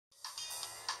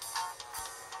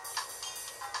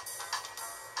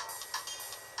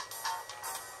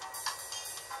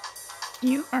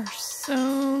You are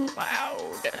so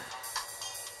loud.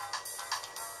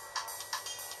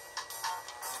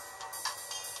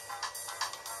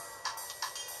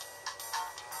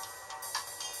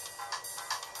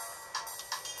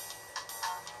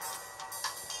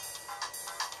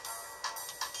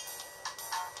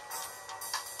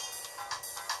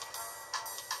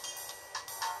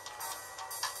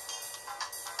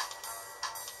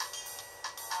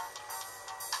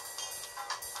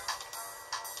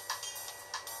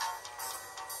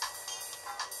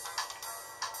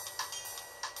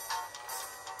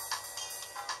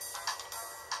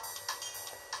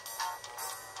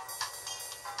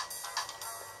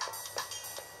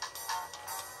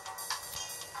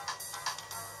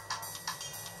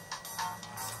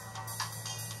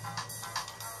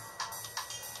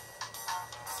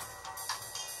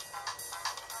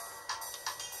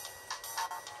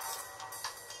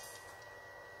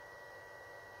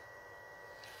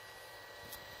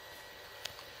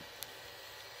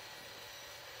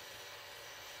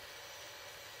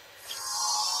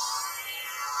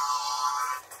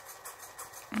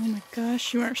 Oh my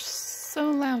gosh, you are so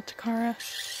loud, Takara.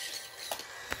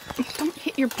 Don't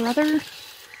hit your brother.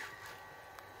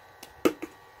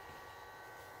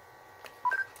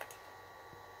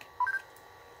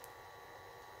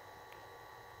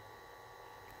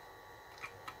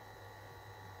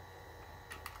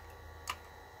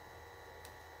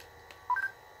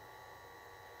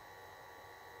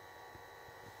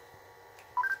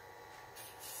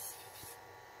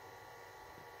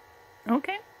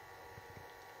 Okay.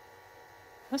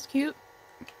 That's cute.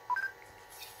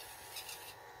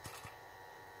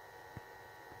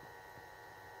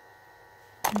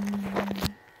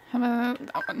 How about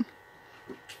that one?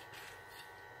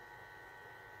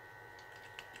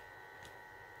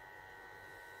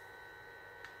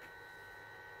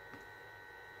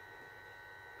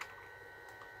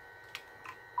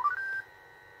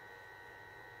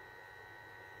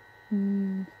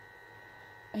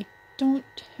 I don't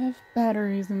have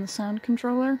batteries in the sound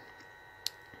controller.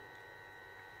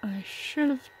 I should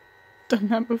have done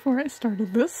that before I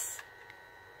started this.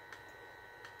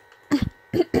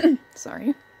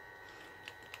 Sorry.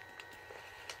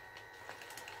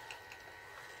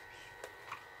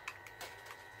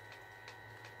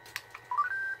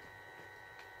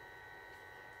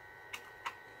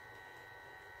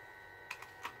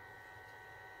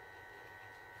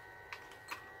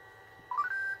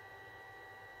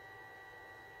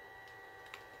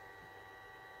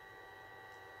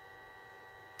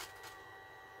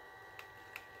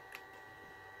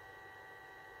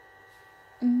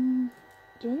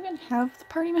 Do I even have the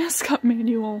Party Mascot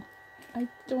manual? I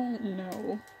don't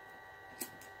know.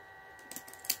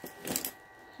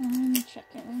 I'm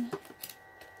checking.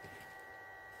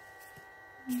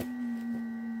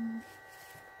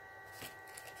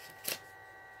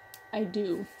 I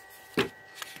do.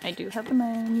 I do have the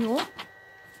manual.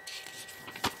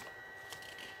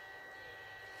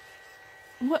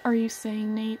 What are you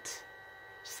saying, Nate?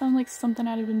 You sound like something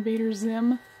out of Invader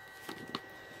Zim.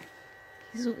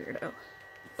 He's a weirdo.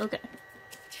 Okay.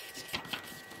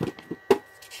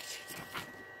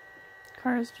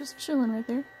 Kara's just chilling right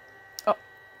there. Oh,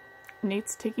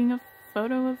 Nate's taking a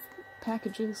photo of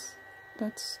packages.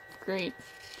 That's great.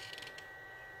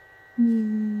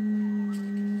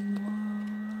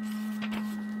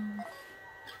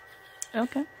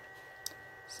 Okay.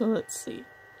 So let's see.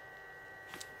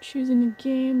 Choosing a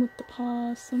game with the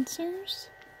paw sensors.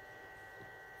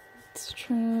 Let's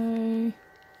try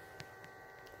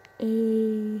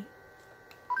a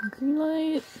green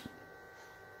light.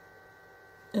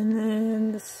 And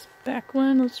then this back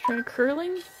one, let's try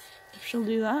curling, if she'll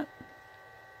do that.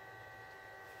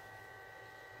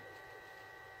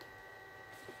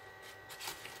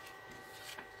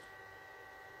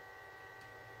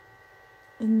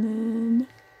 And then,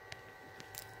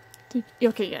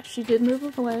 okay, yeah, she did move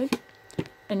with a leg.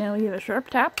 And now we have a sharp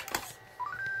tap.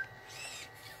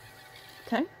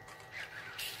 Okay.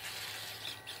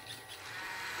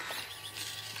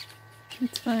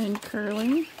 Let's find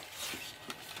curling.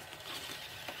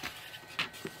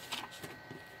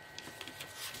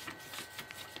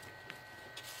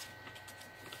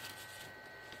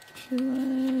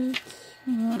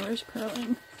 Where's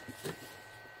curling?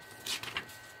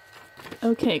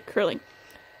 Okay, curling.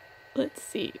 Let's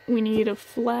see. We need a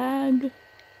flag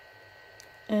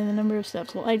and a number of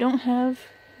steps. Well, I don't have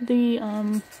the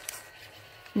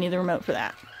need the remote for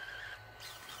that.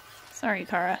 Sorry,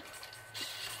 Kara.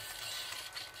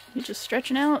 You're just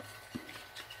stretching out.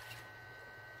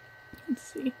 Let's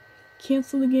see.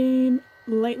 Cancel the game.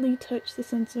 Lightly touch the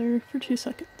sensor for 2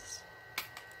 seconds.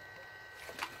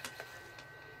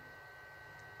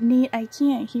 Nate, I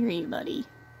can't hear you, buddy.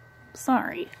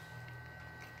 Sorry.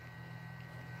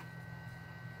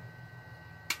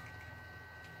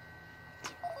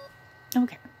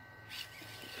 Okay.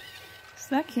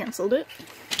 So that canceled it.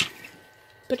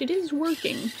 But it is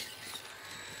working.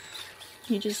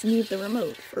 You just need the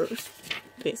remote for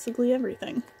basically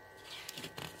everything.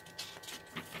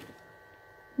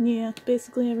 Yeah,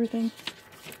 basically everything.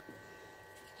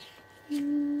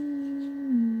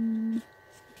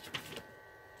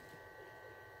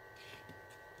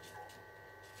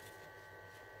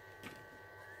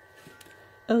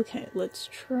 Okay, let's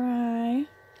try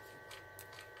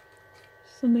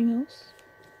something else.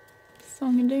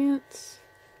 Song and dance.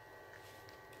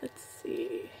 Let's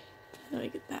see. How do I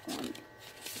get that one?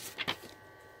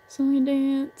 Song and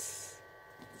dance.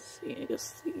 Let's see, I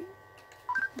guess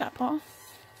that paw.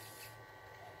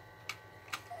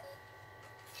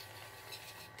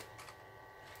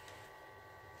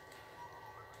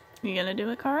 You gonna do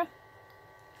it, Kara?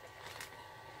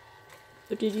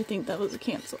 Or did you think that was a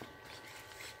cancel?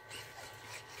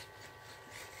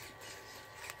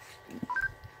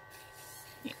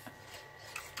 Yeah.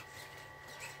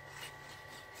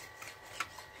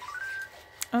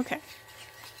 Okay.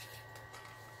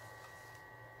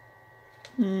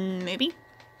 Maybe.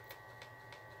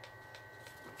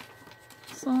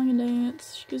 Song and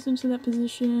dance. She goes into that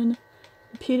position.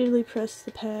 Repeatedly press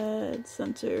the pad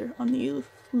sensor on the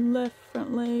left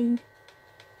front leg.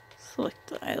 Select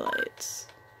the highlights.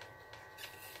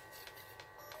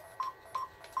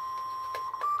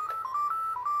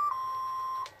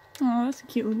 Oh, that's a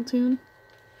cute little tune.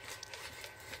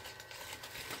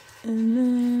 And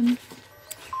then,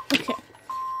 okay.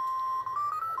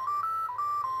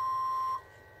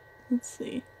 Let's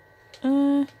see.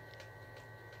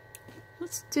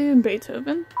 Let's do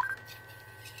Beethoven.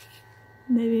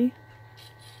 Maybe.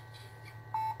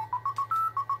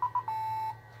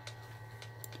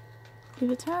 Give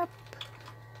a tap.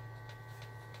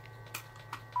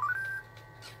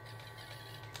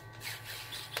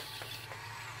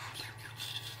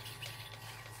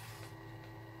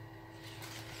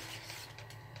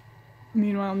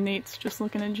 Meanwhile, Nate's just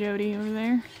looking at Jody over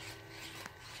there.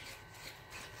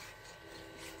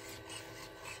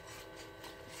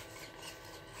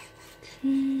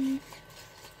 Okay.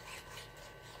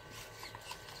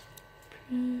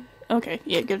 Okay,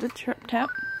 yeah, give it a tap.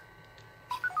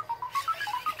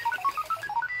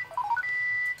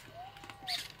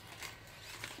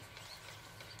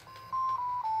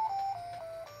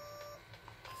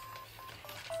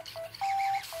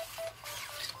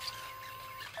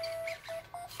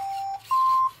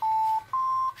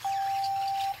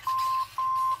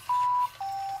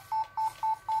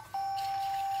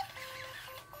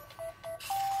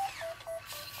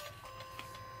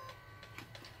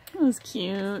 That was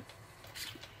cute.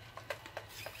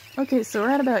 Okay, so we're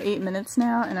at about 8 minutes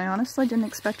now, and I honestly didn't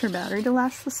expect her battery to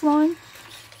last this long.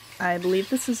 I believe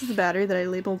this is the battery that I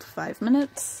labeled 5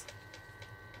 minutes.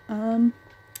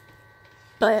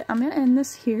 But I'm gonna end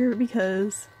this here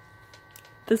because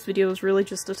this video is really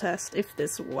just a test if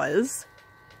this was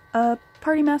a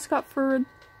Party Mascot for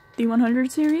the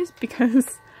 100 series,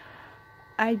 because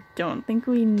I don't think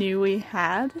we knew we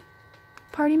had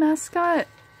Party Mascot.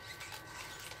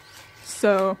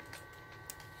 So,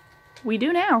 we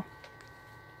do now.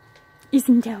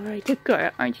 Isn't that right,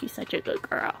 Takara? Aren't you such a good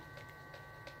girl?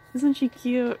 Isn't she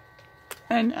cute?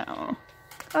 I know.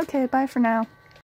 Okay, bye for now.